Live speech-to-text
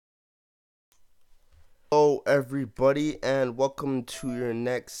Hello everybody and welcome to your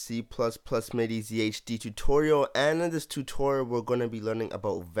next C++ Made Easy HD tutorial, and in this tutorial we're going to be learning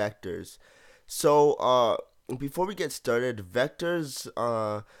about vectors. Before we get started, vectors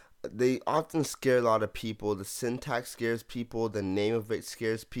they often scare a lot of people. The syntax scares people, the name of it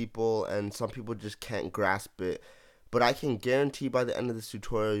scares people, and some people just can't grasp it. But I can guarantee by the end of this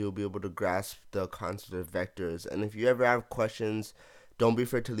tutorial you'll be able to grasp the concept of vectors. And if you ever have questions, don't be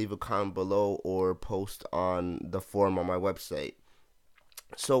afraid to leave a comment below or post on the forum on my website.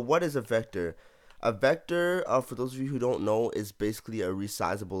 So what is a vector? A vector, for those of you who don't know, is basically a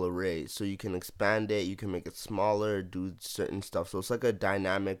resizable array. So you can expand it, you can make it smaller, do certain stuff. So it's like a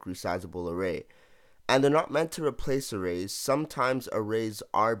dynamic resizable array. And they're not meant to replace arrays. Sometimes arrays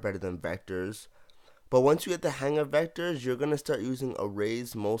are better than vectors. But once you get the hang of vectors, you're going to start using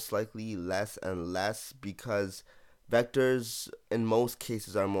arrays most likely less and less, because vectors in most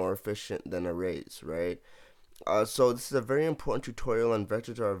cases are more efficient than arrays, right? So this is a very important tutorial, and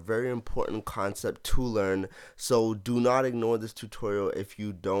vectors are a very important concept to learn. So do not ignore this tutorial if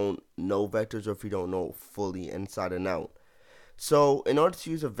you don't know vectors or if you don't know fully inside and out. So in order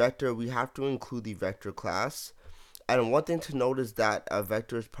to use a vector, we have to include the vector class. And one thing to note is that a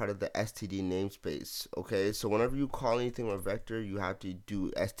vector is part of the std namespace. Okay, so whenever you call anything a vector, you have to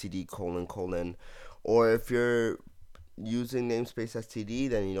do std : or if you're using namespace std,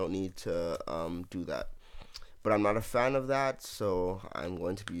 then you don't need to do that. But I'm not a fan of that, so I'm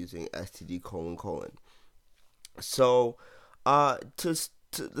going to be using std : So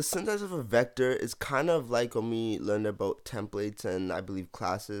the syntax of a vector is kind of like when we learned about templates and I believe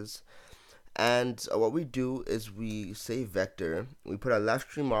classes. And what we do is we say vector, we put a left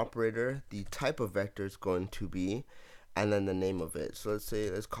stream operator, the type of vector is going to be, and then the name of it. So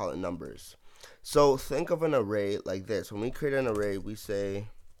let's call it numbers. So think of an array like this. When we create an array, we say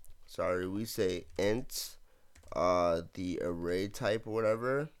int the array type or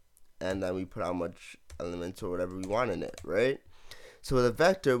whatever, and then we put how much elements or whatever we want in it, right? So with a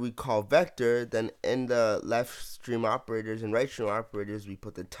vector, we call vector, then in the left stream operators and right stream operators, we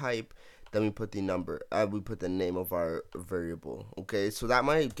put the type, then we put the number, we put the name of our variable. Okay, so that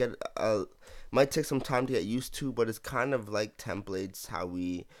might take some time to get used to, but it's kind of like templates, how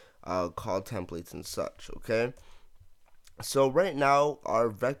we call templates and such. Okay, so right now our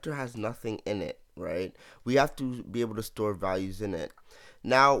vector has nothing in it, right? We have to be able to store values in it.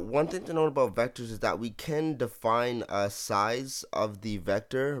 Now, one thing to note about vectors is that we can define a size of the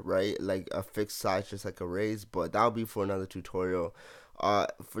vector, right? Like a fixed size, just like arrays, but that'll be for another tutorial.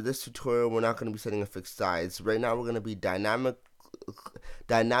 For this tutorial, we're not going to be setting a fixed size. Right now, we're going to be dynamically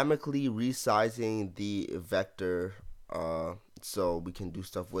resizing the vector, so we can do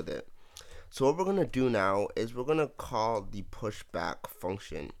stuff with it. So what we're going to do now is we're going to call the pushback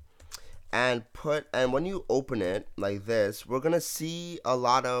function. And when you open it like this, we're gonna see a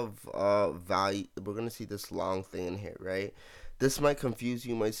lot of value. We're gonna see this long thing in here, right? This might confuse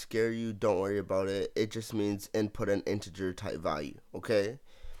you, might scare you. Don't worry about it. It just means input an integer type value. Okay,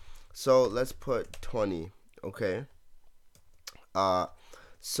 so let's put 20. Okay,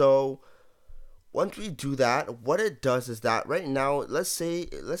 so once we do that, what it does is that right now, let's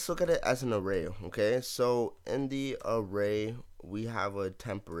look at it as an array. Okay, so in the array we have a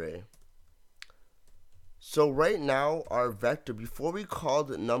temp array. So right now, our vector, before we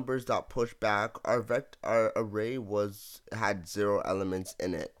called numbers.pushback, our array had 0 elements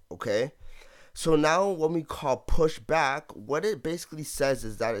in it. Okay, so now when we call pushback, what it basically says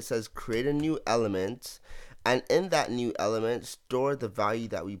is that it says create a new element, and in that new element store the value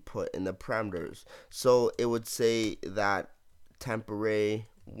that we put in the parameters. So it would say that temp array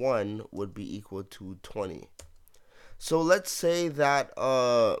 1 would be equal to 20. So let's say that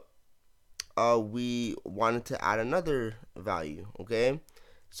we wanted to add another value. Okay,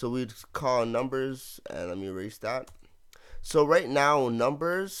 so we'd call numbers, and let me erase that. So right now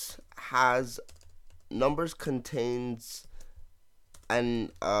numbers contains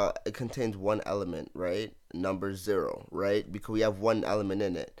it contains one element, right? Number 0, right? Because we have one element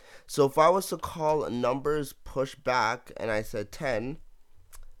in it. So if I was to call numbers pushback and I said 10,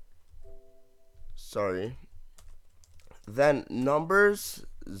 then numbers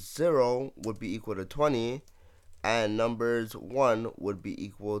 0 would be equal to 20, and numbers 1 would be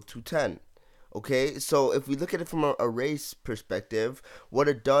equal to 10. Okay, so if we look at it from an array perspective, what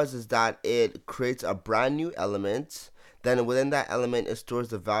it does is that it creates a brand new element. Then within that element, it stores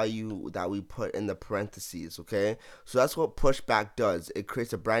the value that we put in the parentheses. Okay, so that's what pushback does. It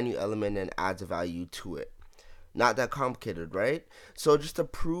creates a brand new element and adds a value to it. Not that complicated, right? So just to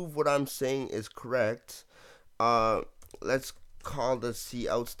prove what I'm saying is correct, let's call the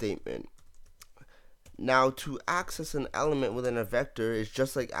cout statement. Now, to access an element within a vector is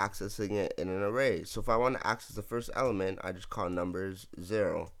just like accessing it in an array. So if I want to access the first element, I just call numbers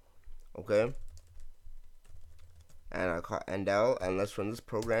 0. Okay? And I call endl, and let's run this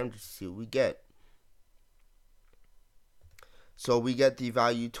program just to see what we get. So we get the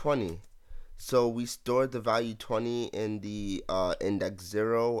value 20. So we stored the value 20 in the index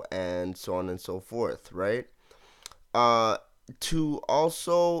 0 and so on and so forth, right? To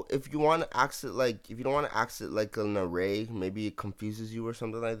also, if you want to access if you don't want to access like an array, maybe it confuses you or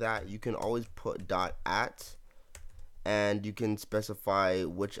something like that, you can always put dot at, and you can specify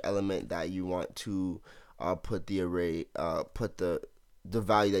which element that you want to put the array, put the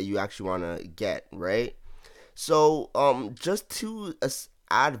value that you actually want to get, right? So just to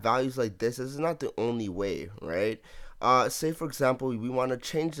add values like this is not the only way, right? Say for example we want to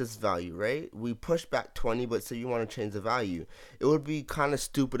change this value, right? We push back 20, but say you want to change the value. It would be kind of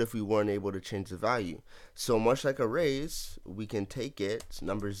stupid if we weren't able to change the value. So much like arrays, we can take it,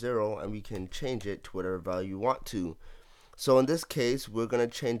 number 0, and we can change it to whatever value you want to. So in this case, we're going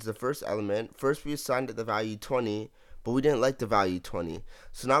to change the first element. First we assigned it the value 20, but we didn't like the value 20.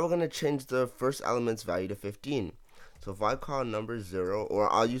 So now we're going to change the first element's value to 15. So if I call number 0,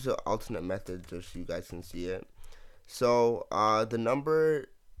 or I'll use an alternate method just so you guys can see it. So the number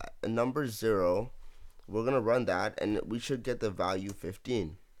 0, we're going to run that, and we should get the value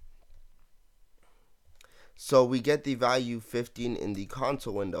 15. So we get the value 15 in the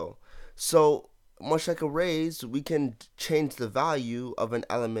console window. So much like arrays, we can change the value of an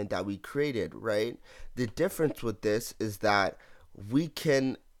element that we created, right? The difference with this is that we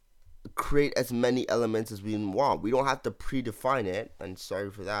can create as many elements as we want. We don't have to predefine it, and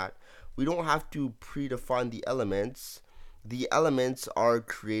sorry for that. We don't have to predefine the elements. The elements are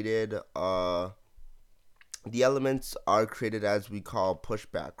created as we call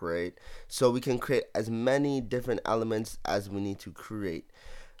pushback, right? So we can create as many different elements as we need to create.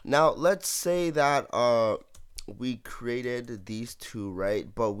 Now let's say that we created these two,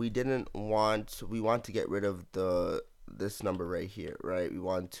 right? But we want to get rid of this number right here, right? We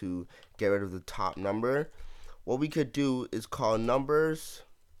want to get rid of the top number. What we could do is call numbers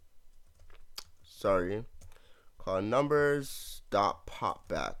dot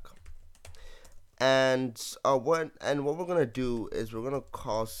popback. And what we're gonna do is we're gonna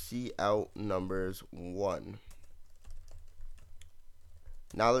call cout numbers 1.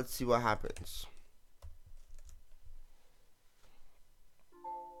 Now let's see what happens.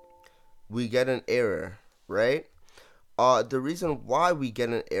 We get an error, right? The reason why we get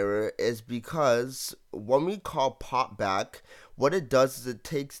an error is because when we call popback, what it does is it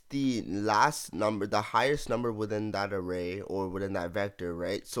takes the last number, the highest number within that array or within that vector,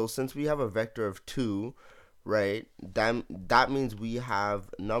 right? So since we have a vector of 2, right, that means we have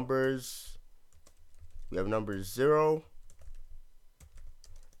numbers 0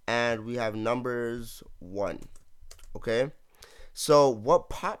 and we have numbers 1, okay? So what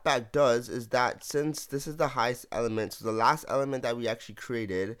popback does is that since this is the highest element, so the last element that we actually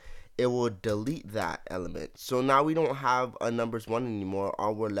created, it will delete that element. So now we don't have a numbers 1 anymore.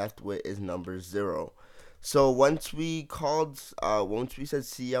 All we're left with is numbers 0. So once we said cout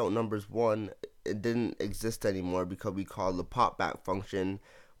numbers 1, it didn't exist anymore because we called the popback function,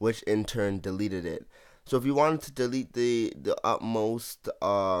 which in turn deleted it. So if you wanted to delete the utmost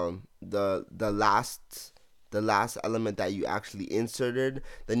the last element that you actually inserted,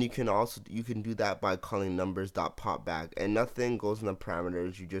 then you can do that by calling numbers.popback, and nothing goes in the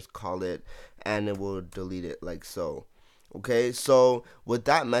parameters. You just call it and it will delete it like so. Okay, so with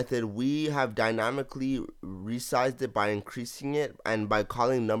that method, we have dynamically resized it by increasing it, and by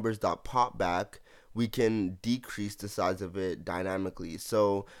calling numbers.popback, we can decrease the size of it dynamically.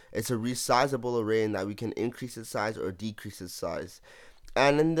 So it's a resizable array in that we can increase its size or decrease its size.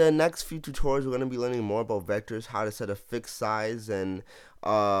 And in the next few tutorials, we're going to be learning more about vectors, how to set a fixed size, and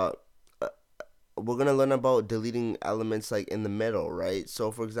we're going to learn about deleting elements like in the middle, right? So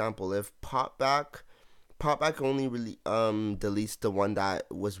for example, if popback only really deletes the one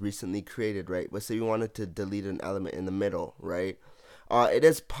that was recently created, right? But say we wanted to delete an element in the middle, right? It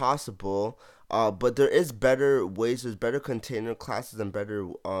is possible, but there is better ways. There's better container classes and better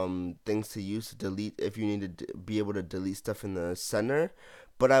things to use to delete if you need to be able to delete stuff in the center.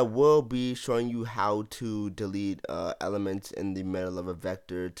 But I will be showing you how to delete elements in the middle of a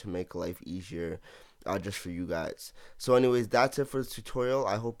vector to make life easier, just for you guys. So anyways, that's it for this tutorial.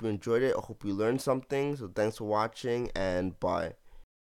 I hope you enjoyed it. I hope you learned something. So thanks for watching, and bye.